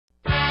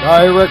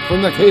Direct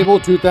from the Cable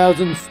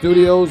 2000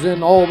 studios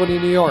in Albany,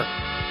 New York,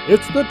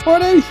 it's the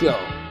Today Show,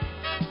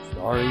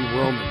 starring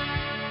Roman.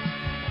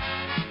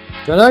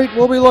 Tonight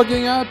we'll be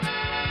looking at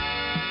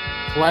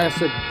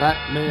classic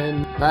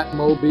Batman,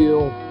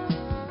 Batmobile.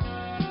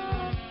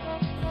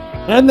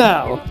 And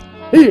now,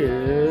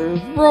 here's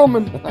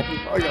Roman.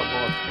 I got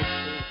lost.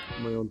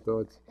 My own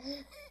thoughts.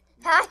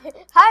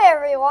 Hi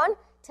everyone.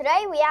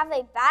 Today we have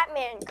a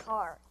Batman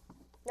car,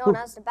 known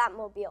as the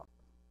Batmobile.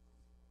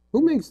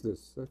 Who makes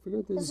this? I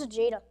forgot this. This is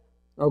Jada.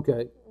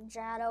 Okay.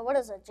 Jada, what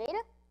is it?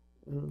 Jada?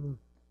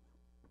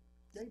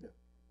 Jada.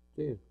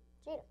 Jada.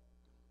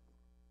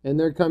 And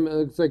they're coming.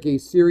 It's like a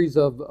series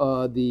of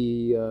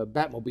the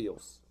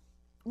Batmobiles,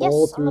 Yes,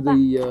 all through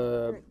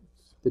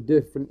the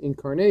different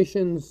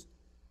incarnations.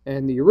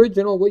 And the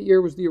original. What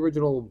year was the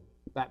original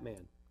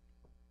Batman?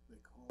 They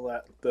call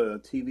that the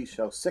TV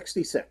show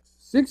 66.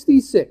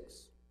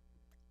 66.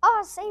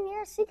 Oh, same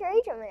year as Secret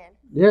Agent Man.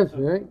 Yes,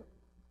 right.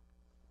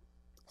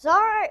 It's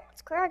alright.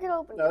 Let's crack it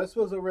open. Now, this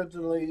was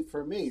originally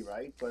for me,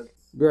 right? But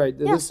Right.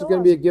 Yes, This is it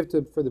going to be a was.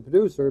 gift for the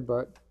producer,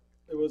 but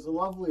it was a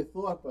lovely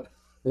thought, but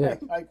yeah.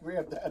 I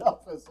grabbed that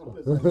up as soon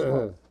as I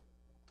saw it.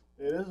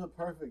 It is a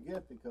perfect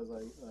gift because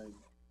of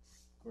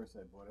course,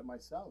 I bought it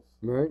myself.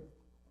 Right.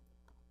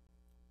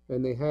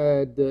 And they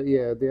had,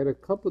 they had a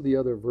couple of the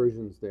other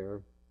versions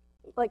there.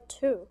 Like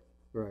two.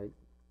 Right.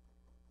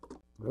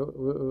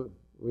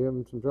 We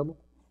having some trouble?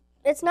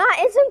 It's not.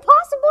 It's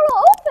impossible to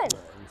open.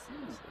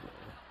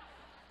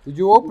 Did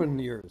you open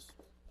yours?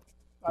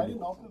 I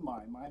didn't open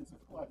mine. Mine's a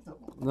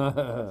collectible.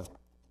 I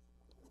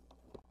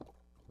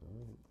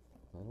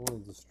don't want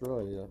to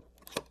destroy you.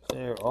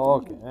 There. Oh,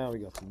 okay. Now we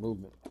got some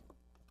movement.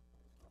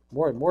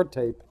 More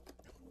tape.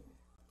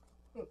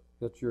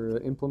 That's your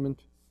implement.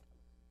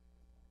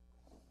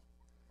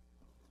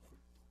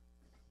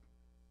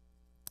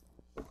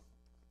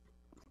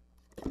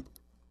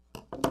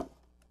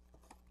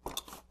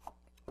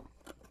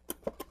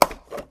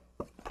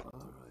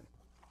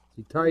 Is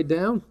he tied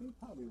down? You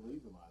probably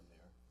leave them on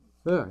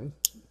there. All right.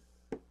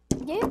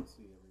 Yeah.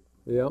 See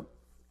everything. Yep.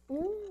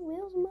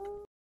 Wheels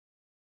mode.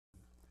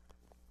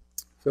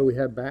 So we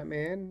have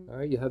Batman. All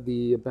right. You have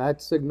the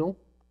bat signal.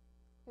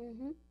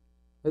 Mhm.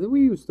 I think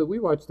we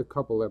watched a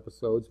couple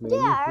episodes maybe.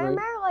 Yeah, I right?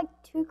 remember like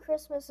 2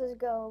 Christmases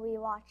ago we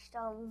watched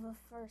the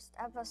first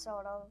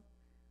episode of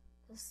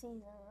the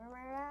season. Remember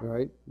that?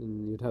 Right.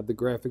 And you'd have the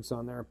graphics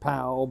on there.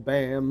 Pow,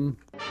 bam.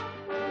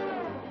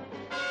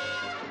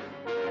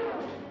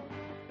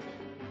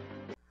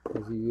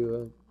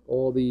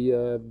 All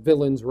the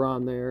villains were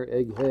on there.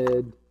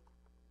 Egghead,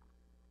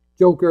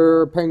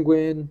 Joker,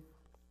 Penguin.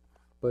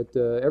 But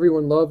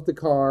everyone loved the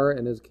car,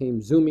 and as it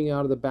came zooming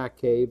out of the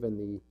Batcave, and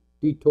the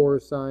detour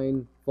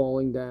sign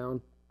falling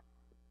down,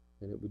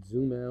 and it would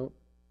zoom out.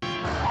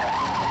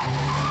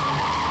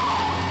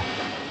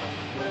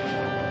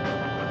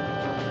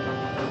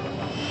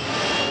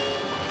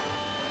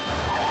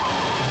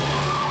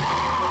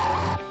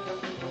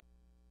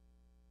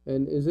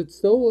 And is it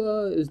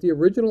still, is the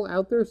original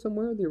out there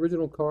somewhere, the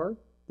original car?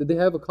 Did they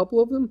have a couple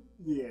of them?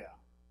 Yeah,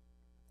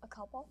 A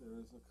couple. there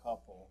is a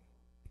couple.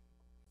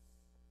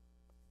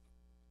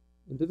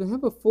 And did they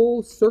have a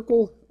full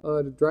circle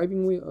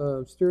driving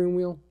wheel, steering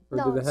wheel? Or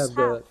No, did they it's have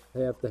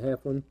the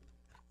half one?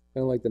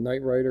 Kind of like the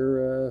Knight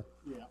Rider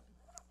Yeah.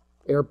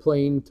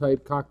 airplane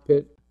type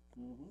cockpit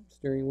Mm-hmm.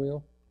 steering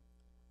wheel.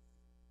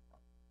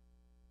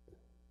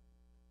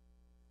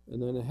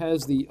 And then it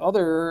has the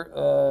other,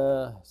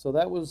 so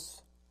that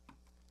was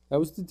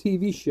the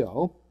TV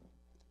show.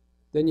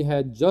 Then you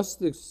had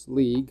Justice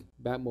League,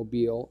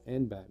 Batmobile,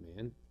 and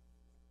Batman.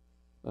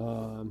 That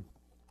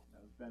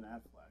was Ben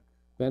Affleck.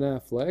 Ben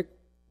Affleck,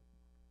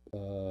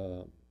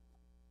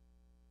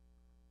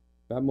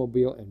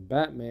 Batmobile, and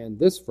Batman.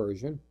 This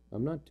version,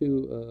 I'm not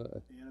too.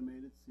 The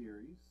animated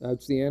series.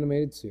 That's the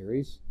animated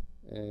series,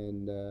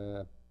 and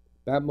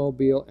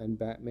Batmobile and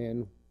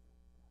Batman.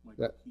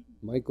 That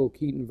Michael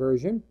Keaton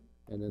version,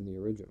 and then the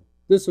original.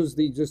 This was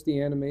just the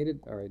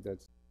animated. All right,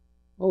 that's.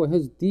 Oh, it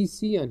has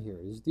DC on here.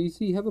 Does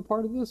DC have a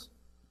part of this?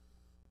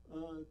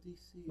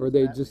 DC. Or is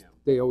they Batman.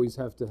 they always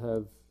have to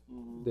have.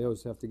 Mhm. They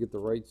always have to get the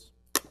rights.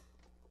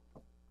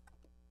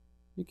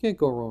 You can't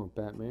go wrong with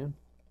Batman.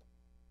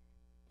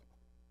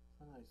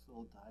 A nice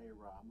little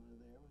diorama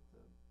there with the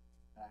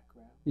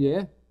background.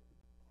 Yeah.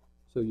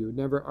 So you would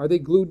never. Are they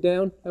glued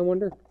down? I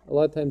wonder. A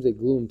lot of times they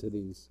glue them to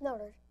these. No,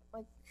 they're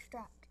like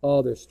strapped.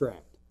 Oh, they're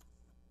strapped.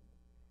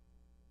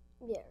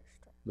 Yeah, they're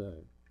strapped.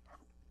 Right.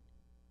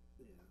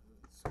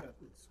 Yeah,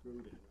 it's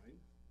screwed in, right?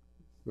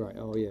 Right.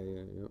 Oh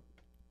yeah.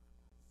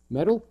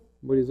 Metal?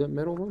 What is that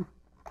metal one?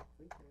 I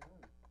think they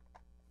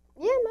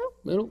are. Yeah, no.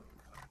 Metal.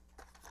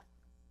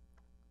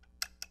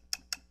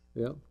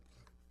 Yeah.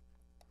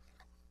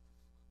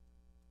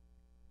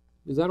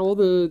 Is that all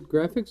the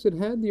graphics it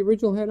had? The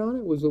original had on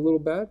it was a little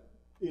bad.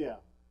 Yeah.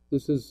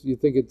 This is. You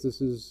think it's?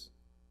 This is.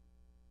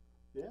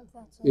 Yeah.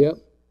 That's it. Yep.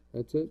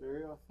 That's it.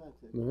 Very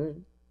authentic. All right.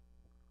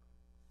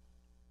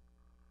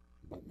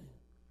 Batman.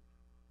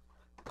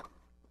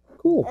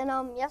 Cool.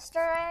 And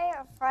yesterday,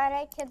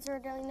 Friday, kids were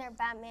doing their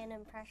Batman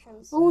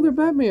impressions. Oh, they're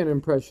Batman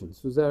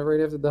impressions. Was that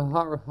right after the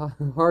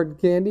hard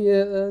candy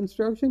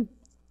instruction?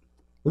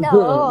 No, it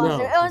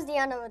wasn't. It was the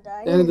end of the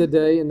day. End of the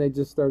day, and they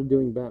just started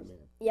doing Batman.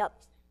 Yep.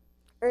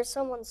 Or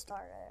someone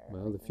started.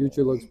 Well, the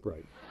future looks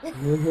bright.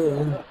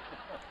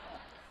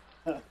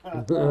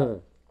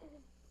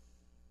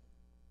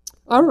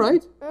 All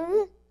right.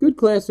 Mm-hmm. Good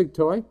classic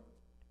toy.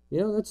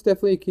 You know, that's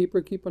definitely a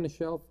keeper. Keep on the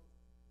shelf.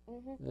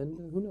 Mm-hmm.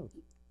 And who knows?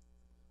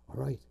 All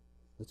right.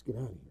 Let's get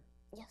out of here.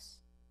 Yes.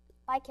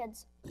 Bye,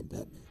 kids. I'm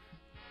Batman.